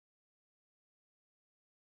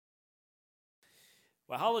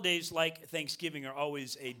Well, holidays like Thanksgiving are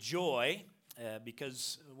always a joy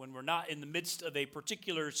because when we're not in the midst of a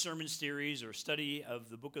particular sermon series or study of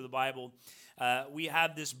the book of the Bible, we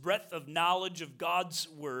have this breadth of knowledge of God's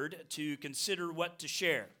Word to consider what to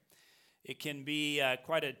share. It can be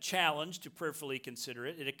quite a challenge to prayerfully consider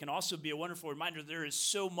it. And it can also be a wonderful reminder there is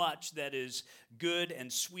so much that is good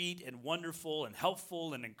and sweet and wonderful and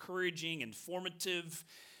helpful and encouraging and formative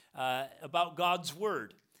about God's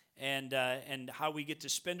Word. And how we get to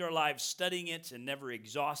spend our lives studying it and never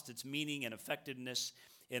exhaust its meaning and effectiveness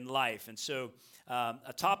in life. And so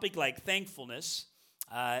a topic like thankfulness,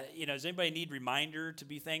 does anybody need reminder to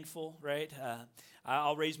be thankful, right?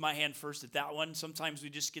 I'll raise my hand first at that one. Sometimes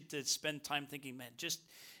we just get to spend time thinking, man, just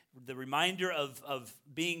the reminder of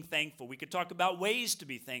being thankful. We could talk about ways to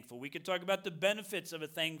be thankful. We could talk about the benefits of a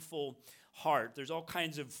thankful heart. There's all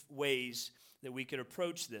kinds of ways that we could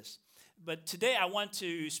approach this. But today I want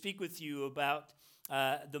to speak with you about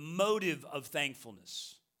the motive of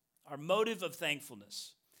thankfulness, our motive of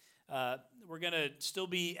thankfulness. We're going to still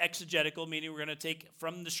be exegetical, meaning we're going to take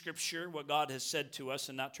from the Scripture what God has said to us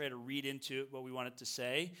and not try to read into it what we want it to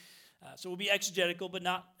say. So we'll be exegetical but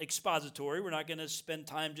not expository. We're not going to spend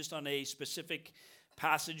time just on a specific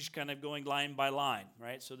passage kind of going line by line,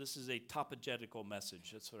 right? So this is a topogetical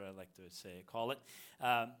message. That's what I like to say, call it.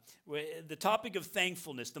 The topic of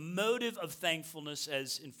thankfulness, the motive of thankfulness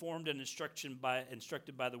as informed and instructed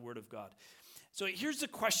by the Word of God. So here's the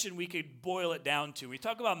question we could boil it down to. We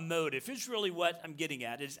talk about motive. Here's really what I'm getting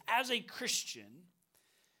at is as a Christian,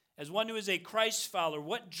 as one who is a Christ follower,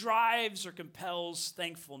 what drives or compels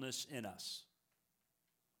thankfulness in us?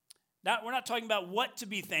 Now, we're not talking about what to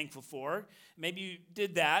be thankful for. Maybe you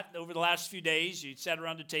did that over the last few days. You sat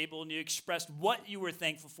around a table and you expressed what you were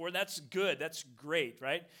thankful for. That's good. That's great,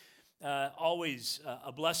 right? Always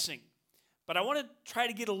a blessing. But I want to try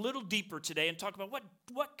to get a little deeper today and talk about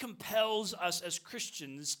what compels us as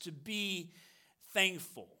Christians to be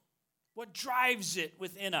thankful. What drives it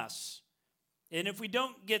within us? And if we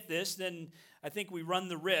don't get this, then I think we run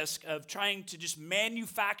the risk of trying to just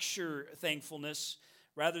manufacture thankfulness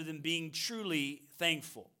rather than being truly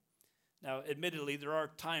thankful. Now, admittedly, there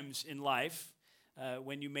are times in life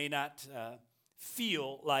when you may not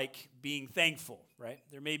feel like being thankful, right?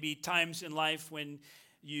 There may be times in life when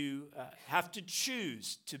you have to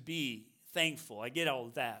choose to be thankful. I get all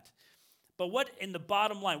of that. But what in the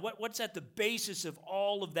bottom line, what's at the basis of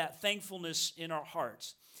all of that thankfulness in our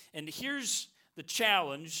hearts? And here's the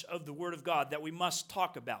challenge of the Word of God that we must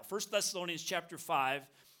talk about. 1 Thessalonians chapter 5,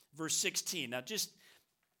 verse 16. Now, just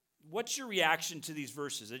what's your reaction to these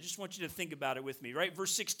verses? I just want you to think about it with me, right?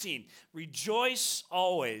 Verse 16, rejoice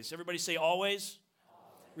always. Everybody say always.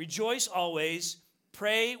 Rejoice always,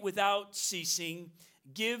 pray without ceasing,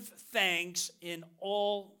 give thanks in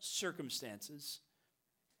all circumstances,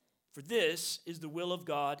 for this is the will of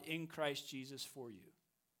God in Christ Jesus for you.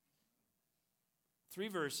 3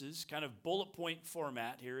 verses, kind of bullet point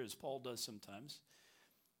format here, as Paul does sometimes.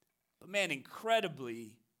 But man,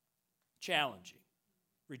 incredibly challenging.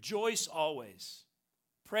 Rejoice always.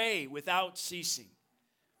 Pray without ceasing.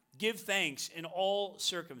 Give thanks in all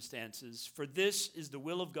circumstances, for this is the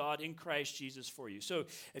will of God in Christ Jesus for you. So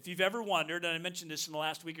if you've ever wondered, and I mentioned this in the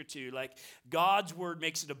last week or two, like God's Word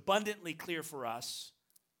makes it abundantly clear for us,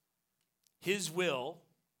 His will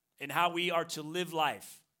and how we are to live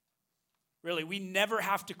life. Really, we never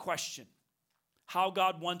have to question how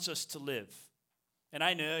God wants us to live. And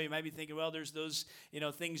I know you might be thinking, well, there's those,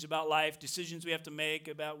 things about life, decisions we have to make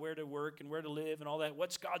about where to work and where to live and all that.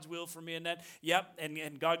 What's God's will for me in that? Yep,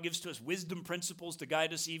 and God gives to us wisdom principles to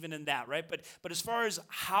guide us even in that, right? But as far as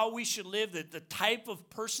how we should live, the type of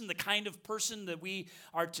person, the kind of person that we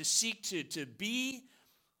are to seek to be,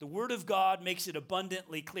 the Word of God makes it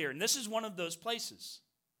abundantly clear. And this is one of those places.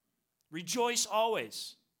 Rejoice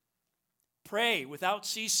always. Pray without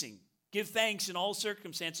ceasing. Give thanks in all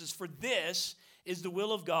circumstances, for this is the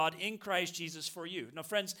will of God in Christ Jesus for you. Now,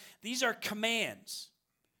 friends, these are commands.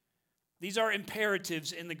 These are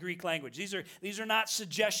imperatives in the Greek language. These are not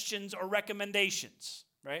suggestions or recommendations,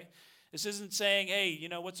 right? This isn't saying, hey,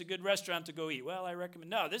 what's a good restaurant to go eat? Well, I recommend.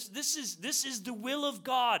 No, this is the will of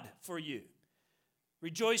God for you.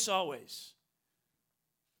 Rejoice always.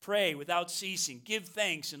 Pray without ceasing. Give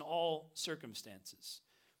thanks in all circumstances.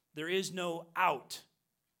 There is no out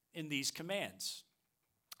in these commands.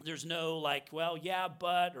 There's no well, yeah,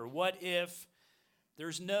 but, or what if.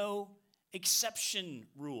 There's no exception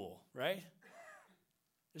rule, right?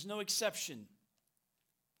 There's no exception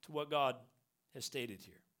to what God has stated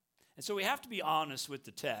here. And so we have to be honest with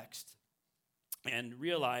the text and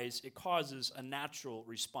realize it causes a natural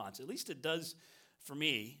response. At least it does for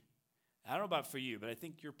me I don't know about for you, but I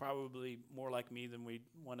think you're probably more like me than we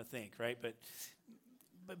want to think, right? But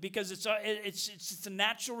because it's a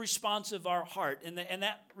natural response of our heart, and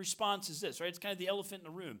that response is this, right? It's kind of the elephant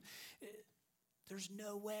in the room. There's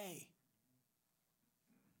no way.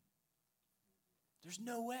 There's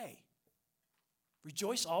no way.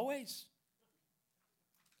 Rejoice always.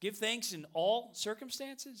 Give thanks in all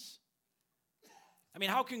circumstances. I mean,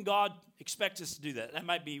 how can God expect us to do that? That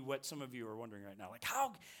might be what some of you are wondering right now. Like,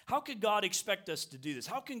 how could God expect us to do this?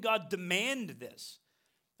 How can God demand this?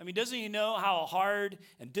 I mean, doesn't he know how hard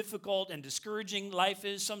and difficult and discouraging life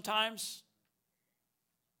is sometimes?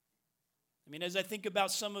 I mean, as I think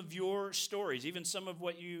about some of your stories, even some of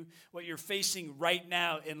what you're facing right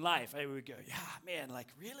now in life, I would go, yeah, man, like,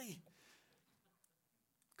 really?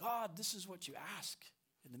 God, this is what you ask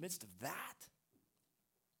in the midst of that?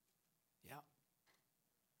 Yeah.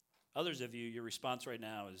 Others of you, your response right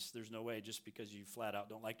now is there's no way, just because you flat out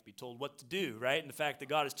don't like to be told what to do, right? And the fact that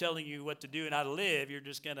God is telling you what to do and how to live, you're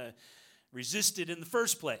just going to resist it in the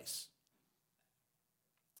first place.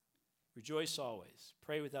 Rejoice always.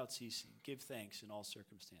 Pray without ceasing. Give thanks in all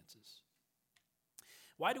circumstances.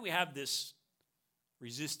 Why do we have this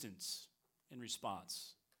resistance in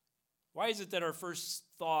response? Why is it that our first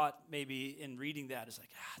thought maybe in reading that is like,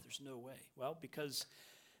 there's no way? Well, because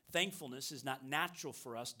thankfulness is not natural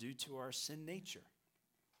for us due to our sin nature.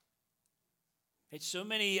 It's so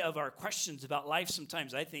many of our questions about life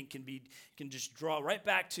sometimes, I think, can just draw right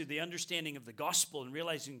back to the understanding of the gospel and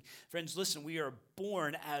realizing, friends, listen, we are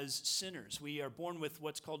born as sinners. We are born with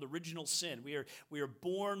what's called original sin. We are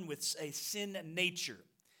born with a sin nature.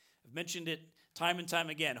 I've mentioned it time and time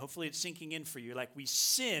again. Hopefully it's sinking in for you. Like, we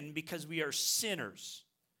sin because we are sinners.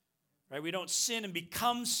 Right? We don't sin and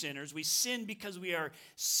become sinners. We sin because we are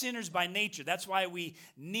sinners by nature. That's why we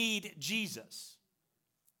need Jesus,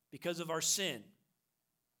 because of our sin.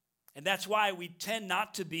 And that's why we tend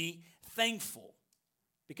not to be thankful,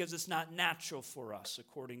 because it's not natural for us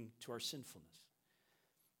according to our sinfulness.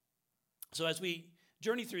 So as we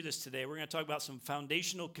journey through this today, we're going to talk about some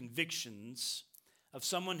foundational convictions of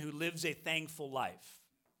someone who lives a thankful life.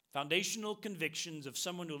 Foundational convictions of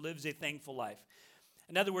someone who lives a thankful life.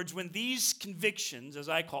 In other words, when these convictions, as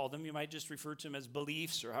I call them, you might just refer to them as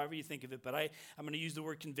beliefs or however you think of it, but I'm going to use the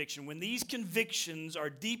word conviction. When these convictions are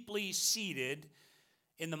deeply seated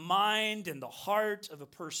in the mind and the heart of a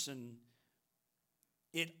person,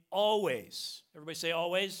 it always, everybody say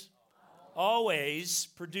always? Always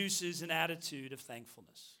produces an attitude of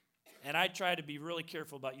thankfulness. And I try to be really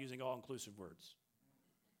careful about using all-inclusive words.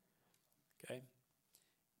 Okay?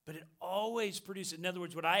 But it always produces, in other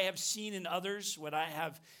words, what I have seen in others, what I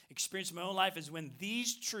have experienced in my own life is when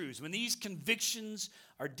these truths, when these convictions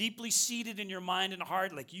are deeply seated in your mind and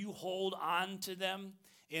heart, like you hold on to them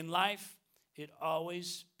in life, it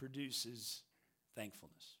always produces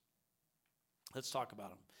thankfulness. Let's talk about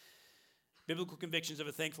them. Biblical convictions of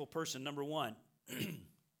a thankful person. Number one,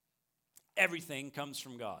 everything comes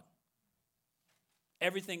from God.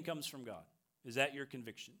 Everything comes from God. Is that your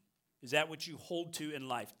conviction? Is that what you hold to in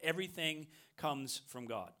life? Everything comes from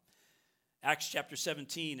God. Acts chapter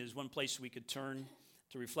 17 is one place we could turn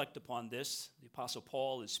to reflect upon this. The Apostle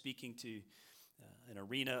Paul is speaking to an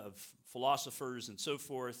arena of philosophers and so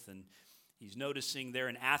forth, and he's noticing there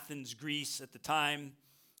in Athens, Greece at the time,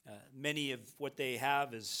 many of what they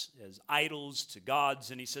have as idols to gods.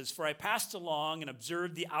 And he says, "For I passed along and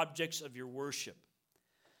observed the objects of your worship.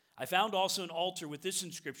 I found also an altar with this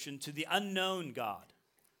inscription, to the unknown God.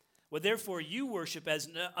 What therefore you worship as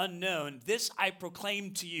unknown, this I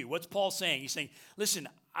proclaim to you." What's Paul saying? He's saying, listen,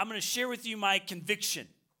 I'm going to share with you my conviction,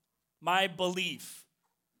 my belief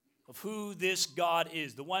of who this God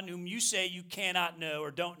is. The one whom you say you cannot know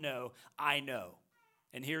or don't know, I know.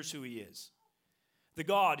 And here's who he is. The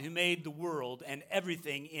God who made the world and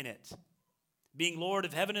everything in it. Being Lord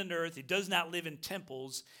of heaven and earth, he does not live in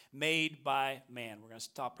temples made by man. We're going to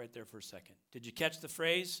stop right there for a second. Did you catch the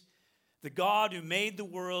phrase? The God who made the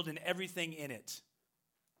world and everything in it.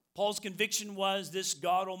 Paul's conviction was this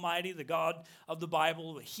God Almighty, the God of the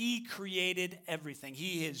Bible, he created everything.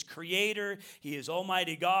 He is creator. He is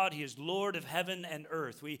Almighty God. He is Lord of heaven and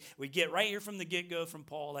earth. We get right here from the get-go from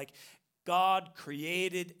Paul, like God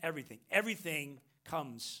created everything. Everything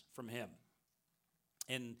comes from him.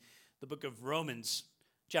 In the book of Romans,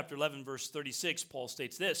 chapter 11, verse 36, Paul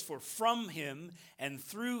states this, "For from him and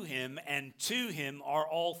through him and to him are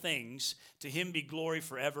all things. To him be glory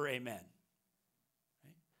forever. Amen."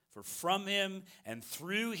 Right? For from him and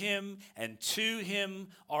through him and to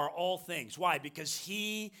him are all things. Why? Because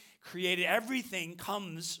he created, everything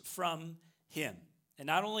comes from him. And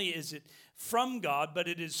not only is it from God, but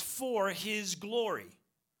it is for his glory.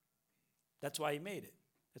 That's why he made it.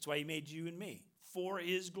 That's why he made you and me, for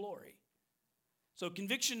his glory. So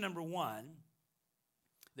conviction number one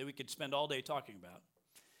that we could spend all day talking about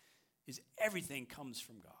is everything comes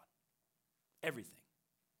from God. Everything.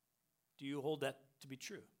 Do you hold that to be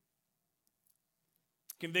true?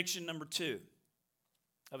 Conviction number two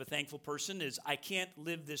of a thankful person is I can't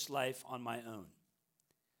live this life on my own.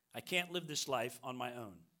 I can't live this life on my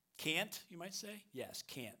own. Can't, you might say? Yes,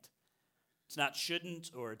 can't. It's not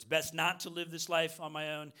shouldn't or it's best not to live this life on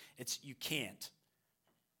my own. It's you can't.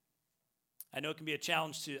 I know it can be a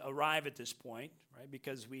challenge to arrive at this point, right?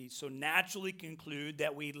 Because we so naturally conclude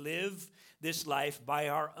that we live this life by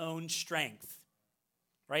our own strength,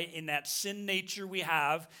 right? In that sin nature we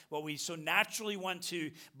have, what we so naturally want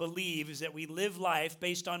to believe is that we live life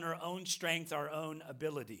based on our own strength, our own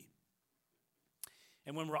ability.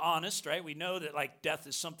 And when we're honest, right, we know that like death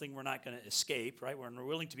is something we're not going to escape, right? When we're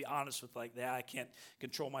willing to be honest with like, I can't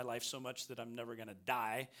control my life so much that I'm never going to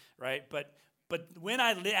die, right? But when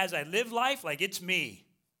as I live life, like it's me.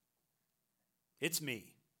 It's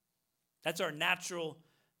me. That's our natural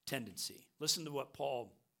tendency. Listen to what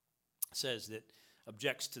Paul says that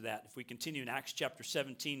objects to that. If we continue in Acts chapter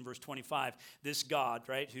 17, verse 25, this God,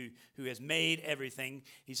 right, who has made everything,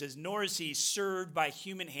 he says, nor is he served by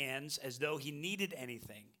human hands as though he needed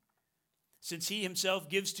anything, since he himself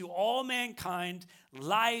gives to all mankind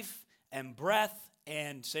life and breath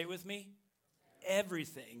and, say it with me,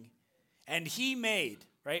 everything. And he made,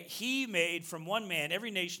 right, he made from one man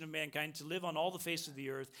every nation of mankind to live on all the face of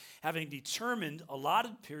the earth, having determined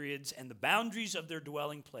allotted periods and the boundaries of their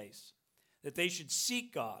dwelling place, that they should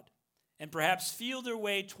seek God and perhaps feel their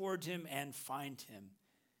way toward him and find him.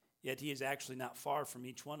 Yet he is actually not far from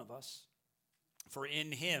each one of us. For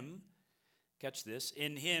in him, catch this,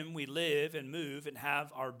 in him we live and move and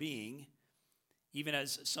have our being, even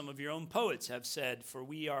as some of your own poets have said, for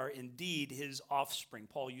we are indeed his offspring.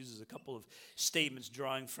 Paul uses a couple of statements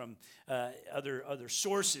drawing from other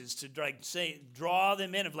sources to draw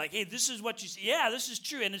them in of like, hey, this is what you see. Yeah, this is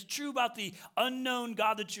true. And it's true about the unknown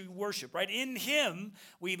God that you worship, right? In him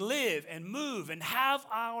we live and move and have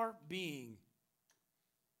our being.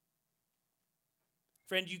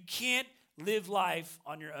 Friend, you can't live life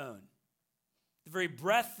on your own. The very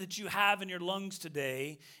breath that you have in your lungs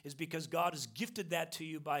today is because God has gifted that to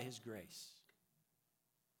you by his grace.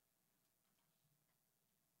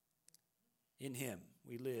 In him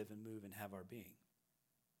we live and move and have our being.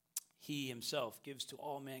 He himself gives to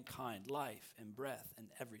all mankind life and breath and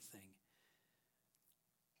everything.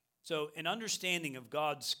 So an understanding of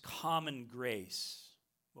God's common grace,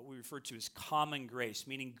 what we refer to as common grace,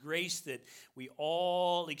 meaning grace that we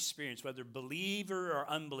all experience, whether believer or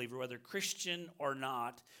unbeliever, whether Christian or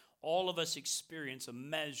not, all of us experience a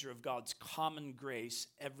measure of God's common grace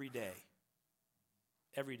every day.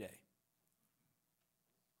 Every day.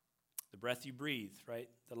 The breath you breathe, right?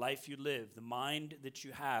 The life you live, the mind that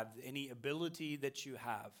you have, any ability that you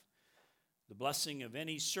have, the blessing of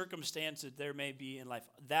any circumstance that there may be in life,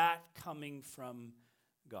 that coming from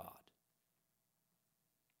God.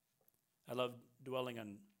 I love dwelling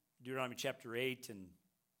on Deuteronomy chapter 8, and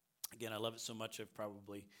again, I love it so much I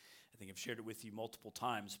think I've shared it with you multiple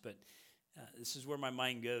times, but this is where my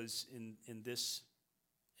mind goes in this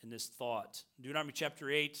thought. Deuteronomy chapter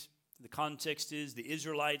 8, the context is the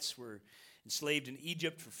Israelites were enslaved in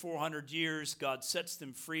Egypt for 400 years. God sets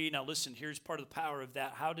them free. Now listen, here's part of the power of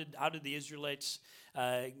that. How did the Israelites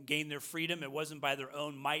gain their freedom? It wasn't by their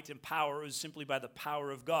own might and power. It was simply by the power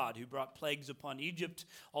of God, who brought plagues upon Egypt.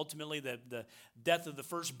 Ultimately, the death of the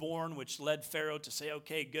firstborn, which led Pharaoh to say,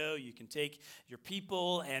 okay, go, you can take your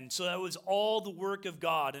people. And so that was all the work of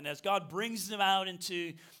God. And as God brings them out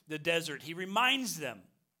into the desert, he reminds them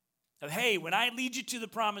of, hey, when I lead you to the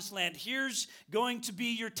promised land, here's going to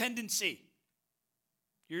be your tendency.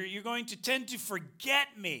 You're going to tend to forget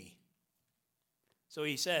me. So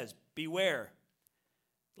he says, beware,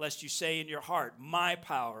 lest you say in your heart, my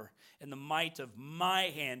power and the might of my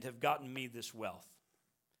hand have gotten me this wealth.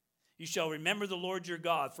 You shall remember the Lord your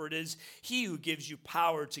God, for it is he who gives you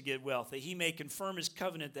power to get wealth, that he may confirm his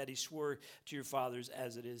covenant that he swore to your fathers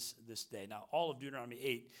as it is this day. Now, all of Deuteronomy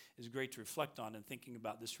 8 is great to reflect on in thinking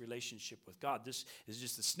about this relationship with God. This is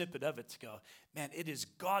just a snippet of it to go, man, it is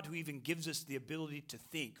God who even gives us the ability to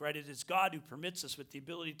think, right? It is God who permits us with the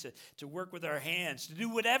ability to work with our hands, to do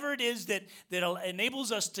whatever it is that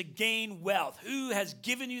enables us to gain wealth. Who has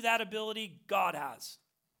given you that ability? God has.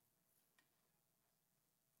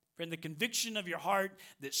 Friend, the conviction of your heart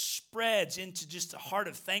that spreads into just a heart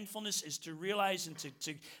of thankfulness is to realize and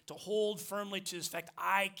to hold firmly to this fact,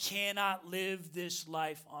 I cannot live this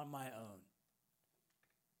life on my own.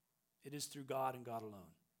 It is through God and God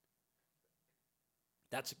alone.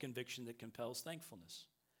 That's a conviction that compels thankfulness.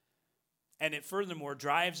 And it furthermore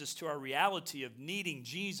drives us to our reality of needing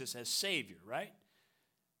Jesus as Savior, right?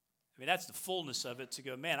 I mean, that's the fullness of it, to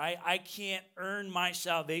go, man, I can't earn my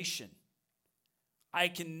salvation. I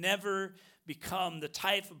can never become the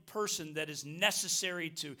type of person that is necessary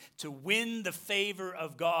to win the favor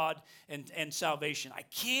of God and salvation. I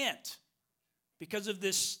can't, because of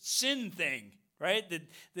this sin thing, right,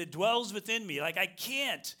 that dwells within me. Like, I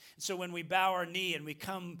can't. So when we bow our knee and we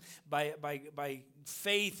come by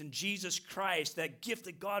faith in Jesus Christ, that gift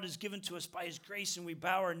that God has given to us by his grace, and we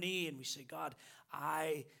bow our knee and we say, God,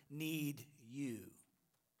 I need you,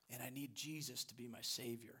 and I need Jesus to be my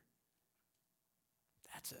Savior.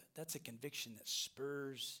 That's a conviction that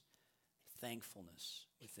spurs thankfulness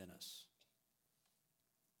within us.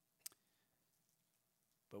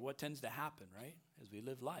 But what tends to happen, right, as we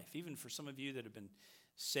live life, even for some of you that have been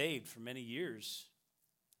saved for many years,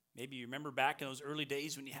 maybe you remember back in those early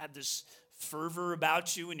days when you had this fervor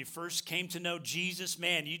about you when you first came to know Jesus,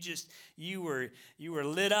 man, you were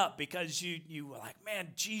lit up because you were like, man,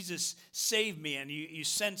 Jesus saved me, and you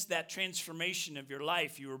sensed that transformation of your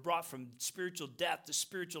life. You were brought from spiritual death to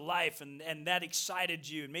spiritual life, and that excited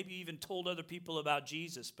you, and maybe you even told other people about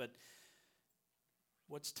Jesus. But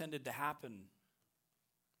what's tended to happen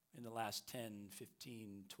in the last 10,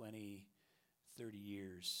 15, 20, 30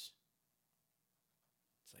 years?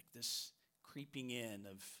 It's like this creeping in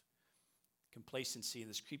of complacency,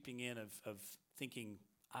 this creeping in of thinking,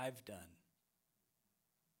 I've done,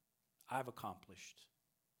 I've accomplished,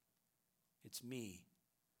 it's me.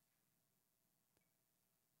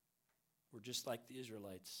 We're just like the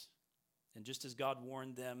Israelites. And just as God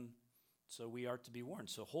warned them, so we are to be warned.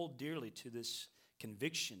 So hold dearly to this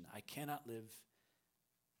conviction: I cannot live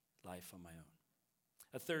life on my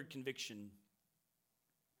own. A third conviction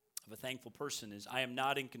of a thankful person is, I am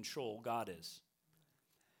not in control, God is.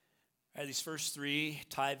 These first three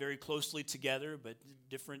tie very closely together, but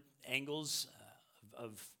different angles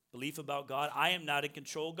of belief about God. I am not in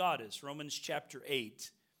control, God is. Romans chapter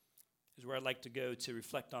 8 is where I'd like to go to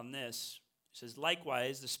reflect on this. It says,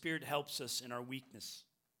 likewise, the Spirit helps us in our weakness.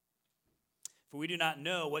 For we do not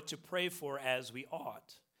know what to pray for as we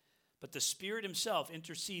ought, but the Spirit himself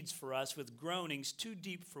intercedes for us with groanings too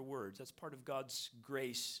deep for words. That's part of God's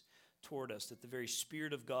grace toward us, that the very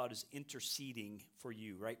Spirit of God is interceding for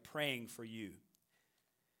you, right? Praying for you.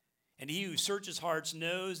 And he who searches hearts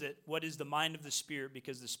knows that what is the mind of the Spirit,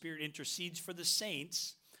 because the Spirit intercedes for the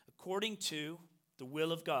saints according to the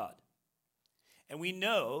will of God. And we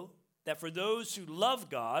know that for those who love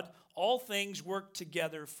God, all things work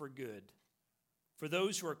together for good, for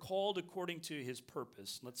those who are called according to his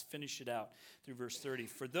purpose. Let's finish it out through verse 30.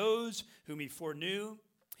 For those whom he foreknew,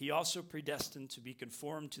 he also predestined to be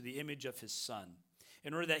conformed to the image of his Son,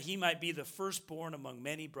 in order that he might be the firstborn among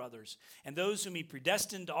many brothers. And those whom he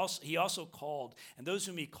predestined, he also called. And those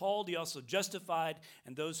whom he called, he also justified.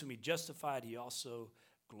 And those whom he justified, he also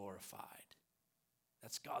glorified.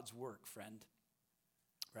 That's God's work, friend.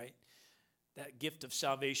 Right? That gift of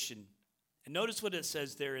salvation. And notice what it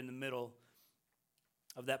says there in the middle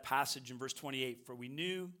of that passage in verse 28. For we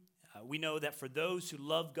know that for those who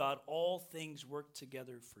love God, all things work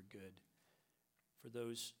together for good, for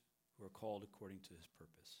those who are called according to his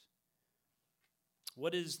purpose.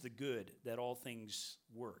 What is the good that all things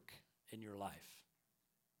work in your life?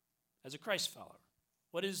 As a Christ follower,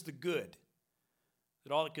 what is the good?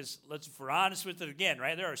 Because if we're honest with it again,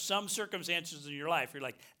 right? There are some circumstances in your life where you're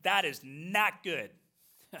like, that is not good.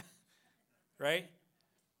 Right?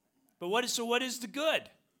 But what is the good?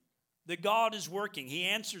 That God is working. He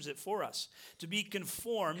answers it for us. To be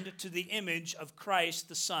conformed to the image of Christ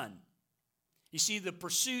the Son. You see, the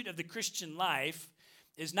pursuit of the Christian life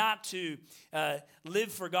is not to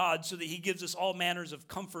live for God so that he gives us all manners of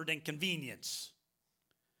comfort and convenience.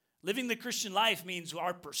 Living the Christian life means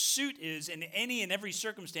our pursuit is, in any and every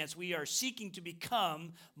circumstance, we are seeking to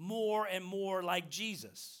become more and more like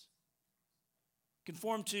Jesus.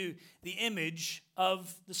 Conform to the image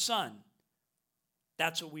of the Son.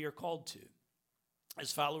 That's what we are called to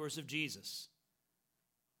as followers of Jesus.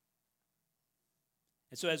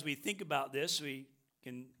 And so as we think about this, we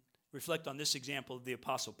can reflect on this example of the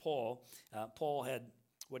Apostle Paul. Paul had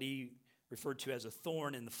what he referred to as a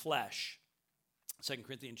thorn in the flesh. 2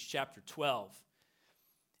 Corinthians chapter 12.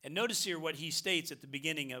 And notice here what he states at the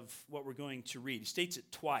beginning of what we're going to read. He states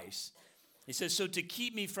it twice. He says, so to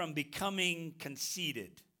keep me from becoming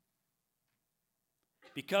conceited.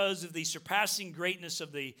 because of the surpassing greatness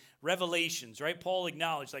of the revelations, right? Paul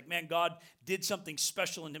acknowledged, like, man, God did something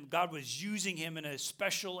special in him. God was using him in a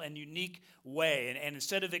special and unique way. And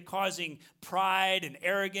instead of it causing pride and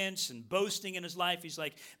arrogance and boasting in his life, he's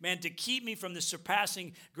like, man, to keep me from the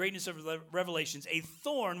surpassing greatness of the revelations, a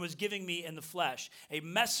thorn was giving me in the flesh, a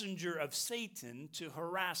messenger of Satan to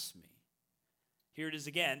harass me. Here it is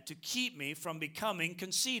again, to keep me from becoming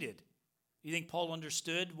conceited. You think Paul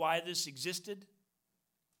understood why this existed?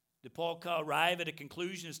 Did Paul arrive at a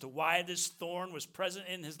conclusion as to why this thorn was present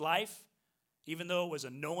in his life? Even though it was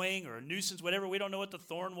annoying or a nuisance, whatever, we don't know what the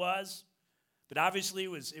thorn was. But obviously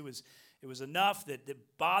it was enough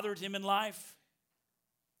that bothered him in life.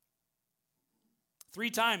 3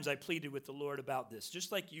 times I pleaded with the Lord about this,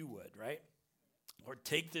 just like you would, right? Lord,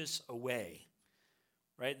 take this away.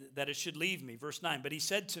 Right, that it should leave me. Verse 9, but he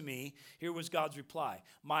said to me, here was God's reply,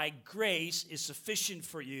 my grace is sufficient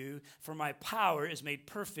for you, for my power is made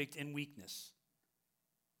perfect in weakness.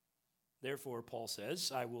 Therefore, Paul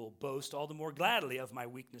says, I will boast all the more gladly of my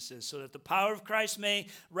weaknesses, so that the power of Christ may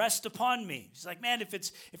rest upon me. He's like, man, if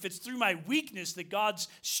it's through my weakness that God's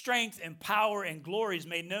strength and power and glory is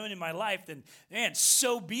made known in my life, then, man,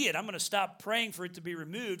 so be it. I'm going to stop praying for it to be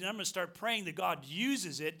removed, and I'm going to start praying that God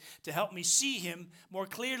uses it to help me see him more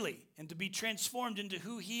clearly and to be transformed into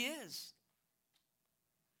who he is.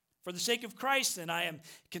 For the sake of Christ, then, I am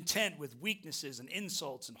content with weaknesses and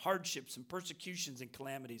insults and hardships and persecutions and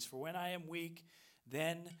calamities. For when I am weak,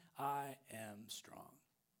 then I am strong.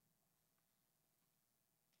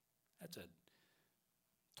 That's a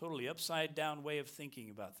totally upside down way of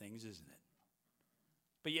thinking about things, isn't it?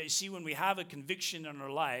 But yet, you see, when we have a conviction in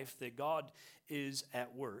our life that God is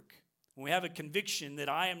at work, when we have a conviction that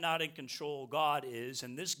I am not in control, God is,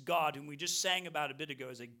 and this God whom we just sang about a bit ago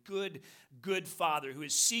is a good, good Father who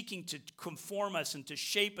is seeking to conform us and to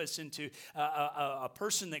shape us into a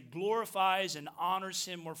person that glorifies and honors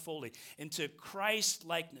him more fully, into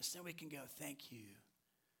Christ-likeness, then we can go, thank you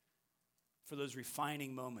for those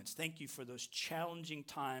refining moments. Thank you for those challenging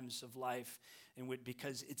times of life,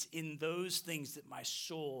 because it's in those things that my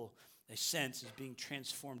soul, I sense, is being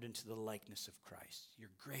transformed into the likeness of Christ. Your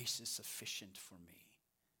grace is sufficient for me.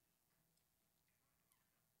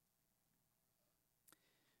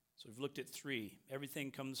 So we've looked at 3.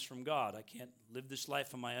 Everything comes from God. I can't live this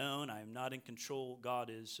life on my own. I am not in control.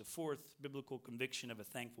 God is. A 4th biblical conviction of a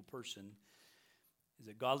thankful person is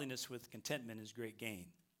that godliness with contentment is great gain.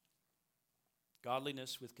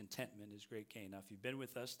 Godliness with contentment is great gain. Now, if you've been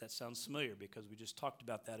with us, that sounds familiar because we just talked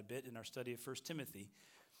about that a bit in our study of 1 Timothy.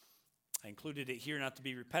 I included it here not to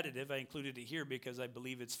be repetitive. I included it here because I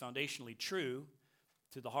believe it's foundationally true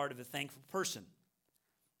to the heart of a thankful person.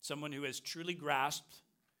 Someone who has truly grasped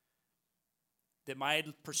that my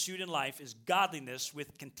pursuit in life is godliness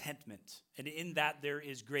with contentment. And in that there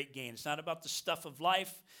is great gain. It's not about the stuff of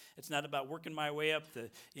life. It's not about working my way up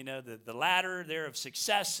the ladder there of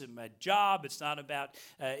success in my job. It's not about,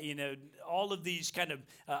 all of these kind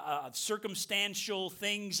of circumstantial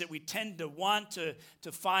things that we tend to want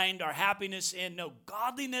to find our happiness in. No,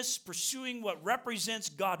 godliness, pursuing what represents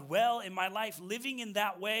God well in my life, living in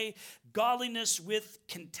that way, godliness with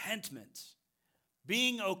contentment.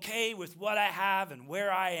 Being okay with what I have and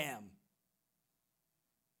where I am.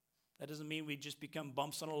 That doesn't mean we just become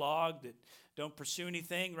bumps on a log that don't pursue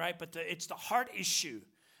anything, right? But it's the heart issue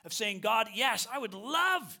of saying, God, yes, I would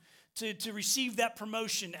love to receive that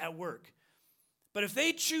promotion at work. But if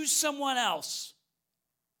they choose someone else,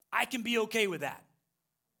 I can be okay with that.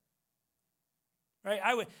 Right?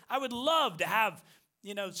 I would love to have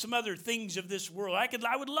some other things of this world.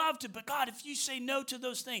 I would love to, but God, if you say no to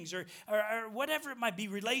those things or whatever it might be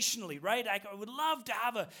relationally, right? I would love to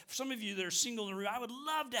have for some of you that are single in the room, I would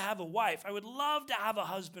love to have a wife. I would love to have a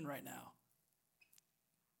husband right now.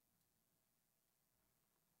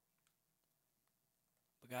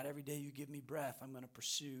 But God, every day you give me breath, I'm going to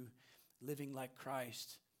pursue living like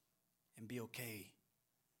Christ and be okay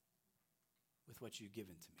with what you've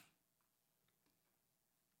given to me.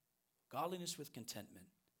 Godliness with contentment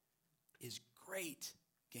is great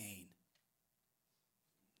gain.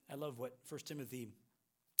 I love what 1 Timothy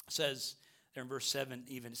says there in verse 7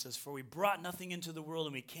 even. It says, for we brought nothing into the world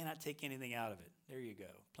and we cannot take anything out of it. There you go.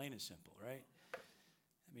 Plain and simple, right?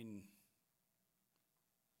 I mean,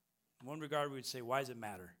 in one regard we would say, why does it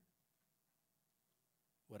matter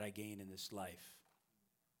what I gain in this life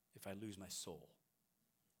if I lose my soul?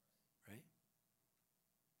 Right?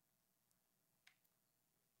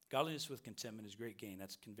 Godliness with contentment is great gain.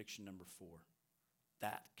 That's conviction number 4.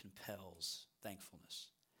 That compels thankfulness.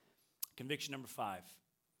 Conviction number 5.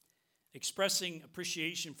 Expressing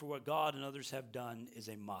appreciation for what God and others have done is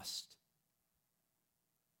a must.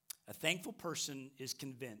 A thankful person is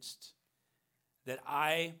convinced that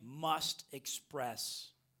I must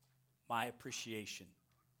express my appreciation.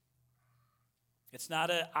 It's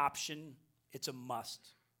not an option, it's a must.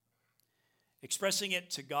 Expressing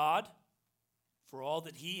it to God for all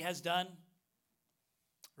that he has done,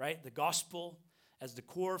 right? The gospel as the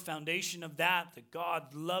core foundation of that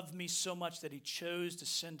God loved me so much that he chose to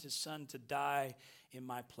send his son to die in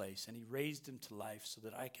my place, and he raised him to life so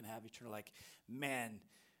that I can have eternal life. Man,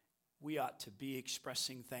 we ought to be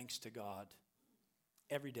expressing thanks to God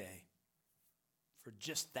every day for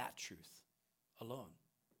just that truth alone,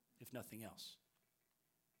 if nothing else.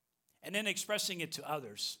 And then expressing it to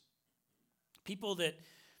others, people that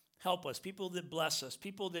help us, people that bless us,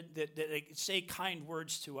 people that say kind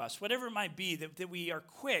words to us, whatever it might be, that we are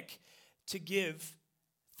quick to give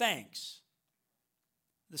thanks.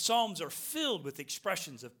 The Psalms are filled with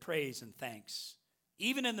expressions of praise and thanks.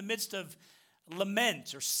 Even in the midst of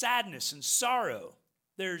lament or sadness and sorrow,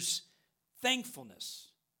 there's thankfulness.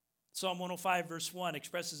 Psalm 105 verse 1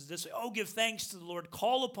 expresses it this way: "Oh, give thanks to the Lord,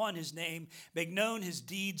 call upon his name, make known his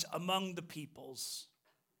deeds among the peoples."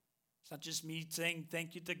 It's not just me saying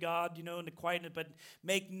thank you to God, in the quietness, but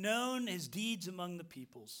make known his deeds among the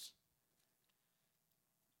peoples.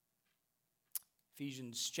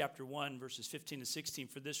 Ephesians chapter 1, verses 15 and 16,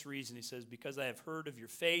 for this reason, he says, "Because I have heard of your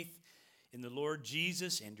faith in the Lord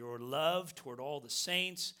Jesus and your love toward all the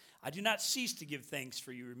saints, I do not cease to give thanks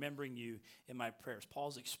for you, remembering you in my prayers."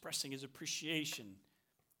 Paul's expressing his appreciation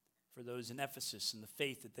for those in Ephesus and the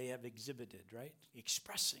faith that they have exhibited, right?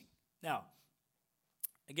 Expressing. Now,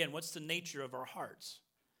 again, what's the nature of our hearts?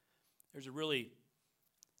 There's a really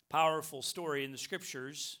powerful story in the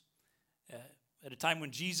scriptures at a time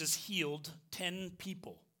when Jesus healed 10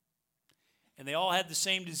 people. And they all had the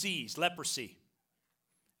same disease, leprosy.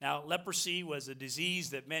 Now, leprosy was a disease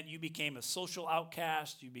that meant you became a social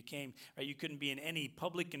outcast. You couldn't be in any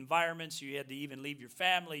public environments. You had to even leave your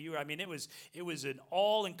family. It was an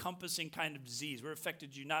all-encompassing kind of disease where it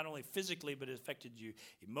affected you not only physically, but it affected you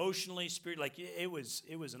emotionally, spiritually. It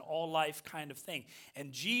was an all-life kind of thing.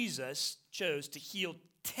 And Jesus chose to heal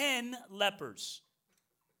 10 lepers.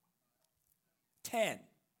 10.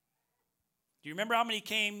 Do you remember how many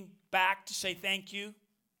came back to say thank you?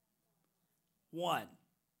 1.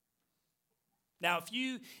 Now,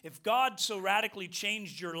 if God so radically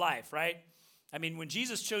changed your life, right? When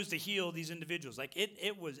Jesus chose to heal these individuals,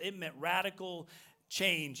 it meant radical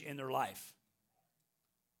change in their life.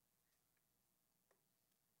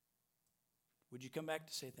 Would you come back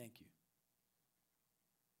to say thank you?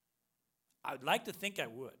 I would like to think I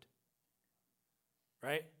would,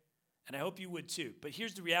 right? And I hope you would too. But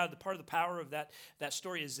here's the reality. Part of the power of that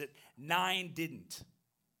story is that 9 didn't.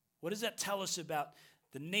 What does that tell us about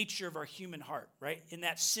the nature of our human heart, right? In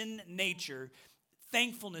that sin nature,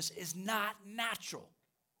 thankfulness is not natural.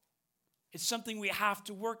 It's something we have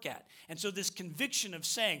to work at. And so this conviction of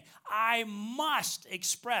saying, I must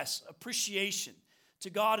express appreciation to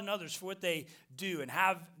God and others for what they do and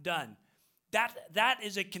have done, that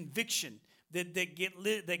is a conviction that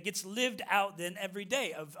gets lived out then every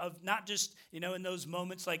day of not just, in those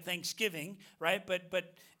moments like Thanksgiving, right?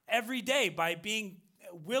 But every day by being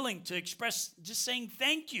willing to express, just saying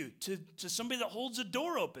thank you to somebody that holds a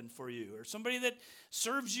door open for you, or somebody that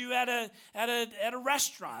serves you at a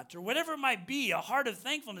restaurant, or whatever it might be. A heart of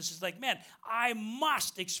thankfulness is like, man, I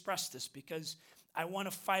must express this because I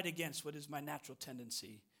want to fight against what is my natural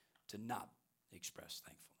tendency to not express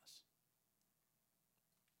thankfulness.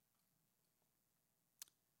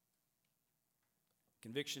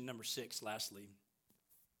 Conviction number 6, lastly,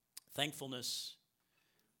 thankfulness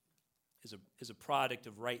is a product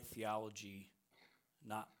of right theology,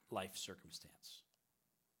 not life circumstance.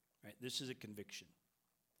 Right? This is a conviction.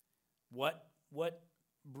 What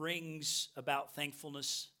brings about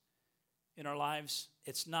thankfulness in our lives?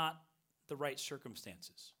 It's not the right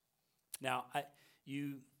circumstances. Now,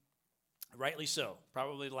 you rightly so,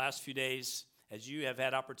 probably the last few days, as you have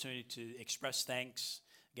had opportunity to express thanks,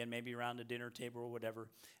 again, maybe around the dinner table or whatever,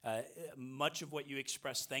 much of what you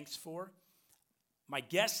express thanks for, my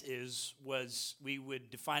guess was we would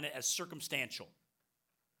define it as circumstantial,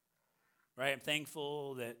 right? I'm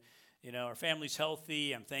thankful that, our family's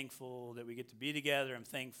healthy. I'm thankful that we get to be together. I'm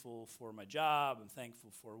thankful for my job. I'm thankful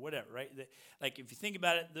for whatever, right? Like if you think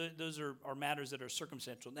about it, those are matters that are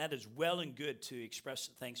circumstantial, and that is well and good to express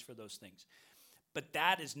thanks for those things. But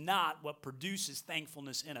that is not what produces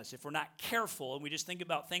thankfulness in us. If we're not careful and we just think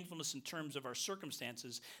about thankfulness in terms of our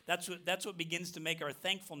circumstances, that's what begins to make our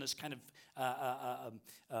thankfulness kind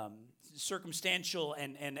of circumstantial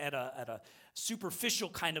and at a superficial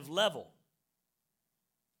kind of level.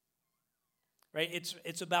 right?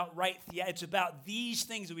 It's about it's about these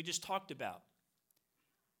things that we just talked about.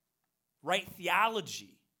 Right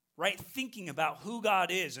theology, right thinking about who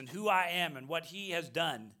God is and who I am and what he has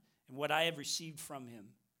done and what I have received from him.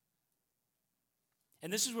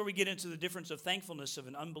 And this is where we get into the difference of thankfulness of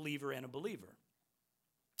an unbeliever and a believer.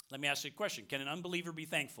 Let me ask you a question. Can an unbeliever be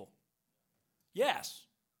thankful? Yes,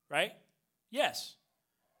 right? Yes.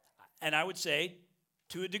 And I would say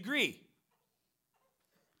to a degree.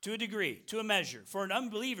 To a degree, to a measure. For an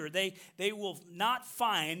unbeliever, they will not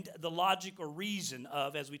find the logic or reason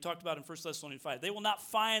of, as we talked about in 1 Thessalonians 5, they will not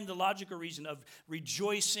find the logic or reason of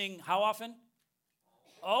rejoicing, how often?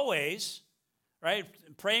 Always, right?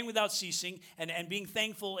 Praying without ceasing and being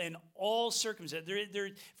thankful in all circumstances.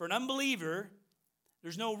 For an unbeliever,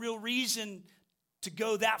 there's no real reason to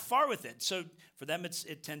go that far with it. So for them,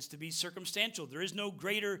 it tends to be circumstantial. There is no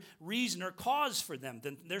greater reason or cause for them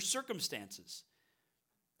than their circumstances.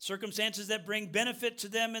 Circumstances that bring benefit to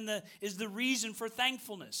them is the reason for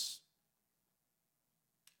thankfulness.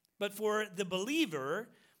 But for the believer,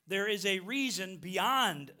 there is a reason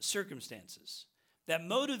beyond circumstances that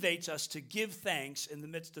motivates us to give thanks in the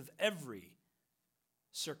midst of every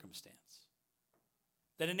circumstance.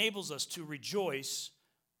 That enables us to rejoice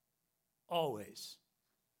always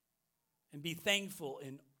and be thankful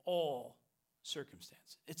in all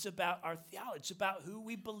circumstances. It's about our theology. It's about who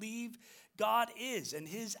we believe God is and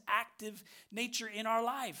his active nature in our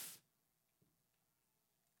life.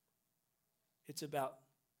 It's about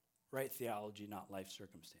right theology, not life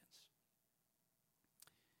circumstance.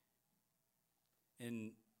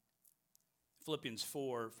 In Philippians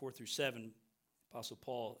 4 through 7, Apostle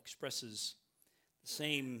Paul expresses the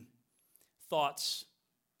same thoughts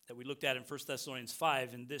that we looked at in 1 Thessalonians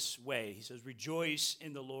 5 in this way. He says, rejoice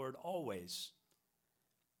in the Lord always.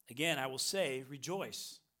 Again, I will say,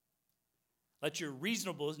 rejoice. Let your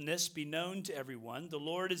reasonableness be known to everyone. The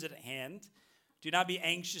Lord is at hand. Do not be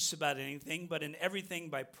anxious about anything, but in everything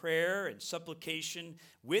by prayer and supplication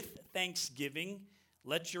with thanksgiving,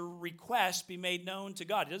 let your request be made known to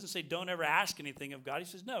God. He doesn't say don't ever ask anything of God. He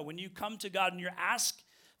says, no, when you come to God and you ask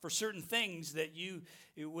for certain things that you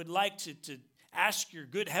would like to ask your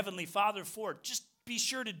good heavenly Father for, just be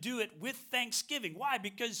sure to do it with thanksgiving. Why?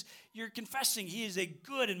 Because you're confessing he is a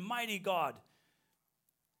good and mighty God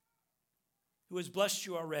who has blessed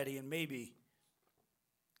you already and maybe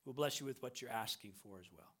will bless you with what you're asking for as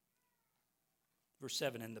well. Verse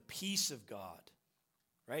 7, and the peace of God,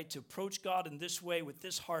 right? To approach God in this way with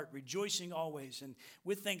this heart, rejoicing always and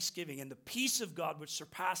with thanksgiving. And the peace of God, which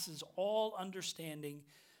surpasses all understanding,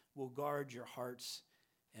 will guard your hearts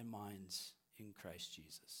and minds in Christ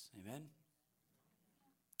Jesus. Amen?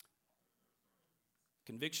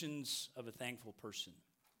 Convictions of a thankful person.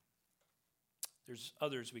 There's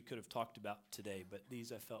others we could have talked about today, but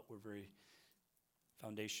these I felt were very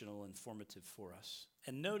foundational and formative for us.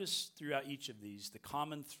 And notice throughout each of these, the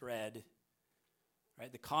common thread,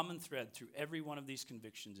 right? The common thread through every one of these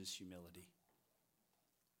convictions is humility.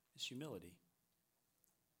 It's humility.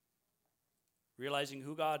 Realizing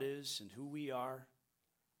who God is and who we are.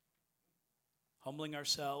 Humbling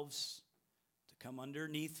ourselves to come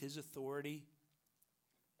underneath his authority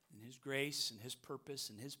and his grace and his purpose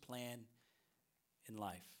and his plan in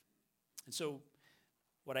life. And so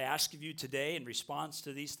what I ask of you today in response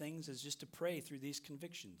to these things is just to pray through these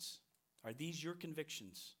convictions. Are these your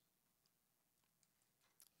convictions?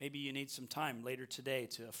 Maybe you need some time later today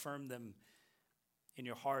to affirm them in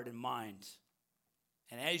your heart and mind.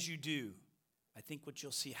 And as you do, I think what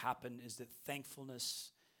you'll see happen is that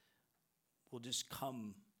thankfulness will just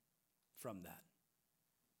come from that.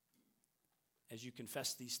 As you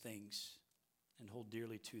confess these things and hold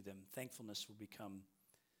dearly to them, thankfulness will become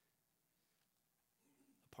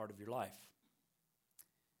a part of your life.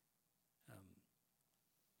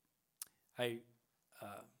 I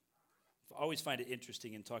always find it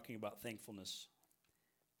interesting in talking about thankfulness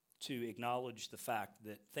to acknowledge the fact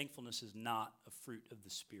that thankfulness is not a fruit of the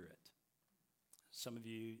Spirit. Some of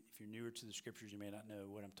you, if you're newer to the scriptures, you may not know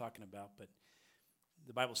what I'm talking about, but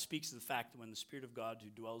the Bible speaks to the fact that when the Spirit of God who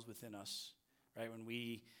dwells within us, right, when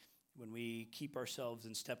we keep ourselves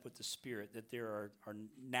in step with the Spirit, that there are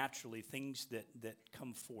naturally things that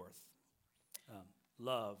come forth.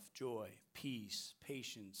 Love, joy, peace,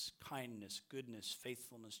 patience, kindness, goodness,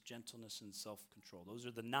 faithfulness, gentleness, and self-control. Those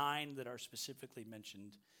are the 9 that are specifically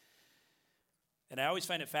mentioned. And I always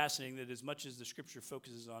find it fascinating that as much as the scripture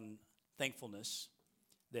focuses on thankfulness,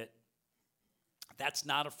 that's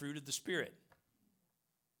not a fruit of the Spirit,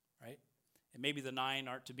 right? And maybe the 9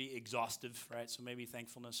 aren't to be exhaustive, right? So maybe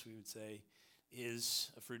thankfulness, we would say, is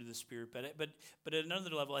a fruit of the Spirit. But at another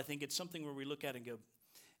level, I think it's something where we look at it and go,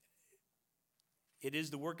 it is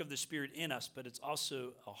the work of the Spirit in us, but it's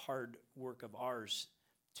also a hard work of ours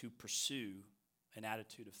to pursue an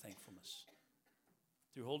attitude of thankfulness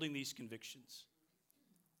through holding these convictions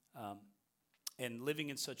and living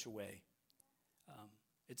in such a way.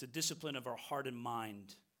 It's a discipline of our heart and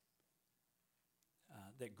mind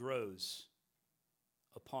that grows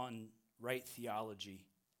upon right theology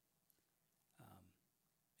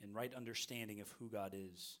and right understanding of who God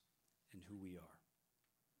is and who we are.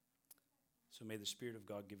 So may the Spirit of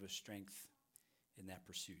God give us strength in that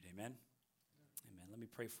pursuit. Amen? Amen. Let me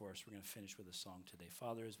pray for us. We're going to finish with a song today.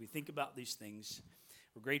 Father, as we think about these things,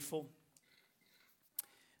 we're grateful,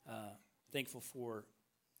 thankful for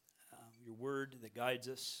your word that guides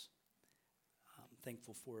us.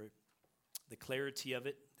 Thankful for the clarity of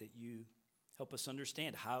it, that you help us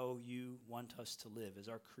understand how you want us to live as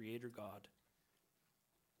our Creator God.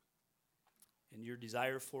 And your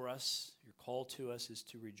desire for us, your call to us is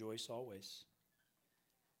to rejoice always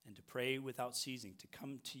and to pray without ceasing, to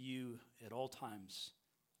come to you at all times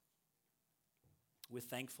with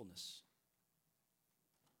thankfulness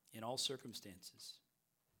in all circumstances.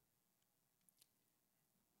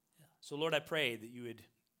 So, Lord, I pray that you would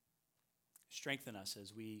strengthen us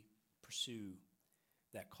as we pursue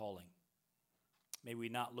that calling. May we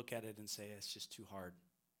not look at it and say, it's just too hard.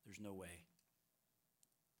 There's no way.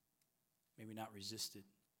 May we not resist it.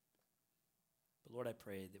 But Lord, I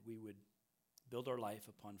pray that we would build our life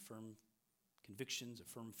upon firm convictions, a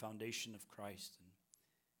firm foundation of Christ.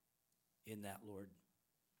 And in that, Lord,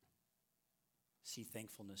 see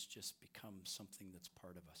thankfulness just become something that's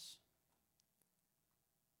part of us.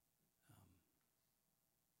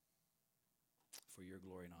 For your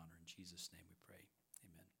glory and honor. In Jesus' name we pray.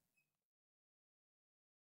 Amen.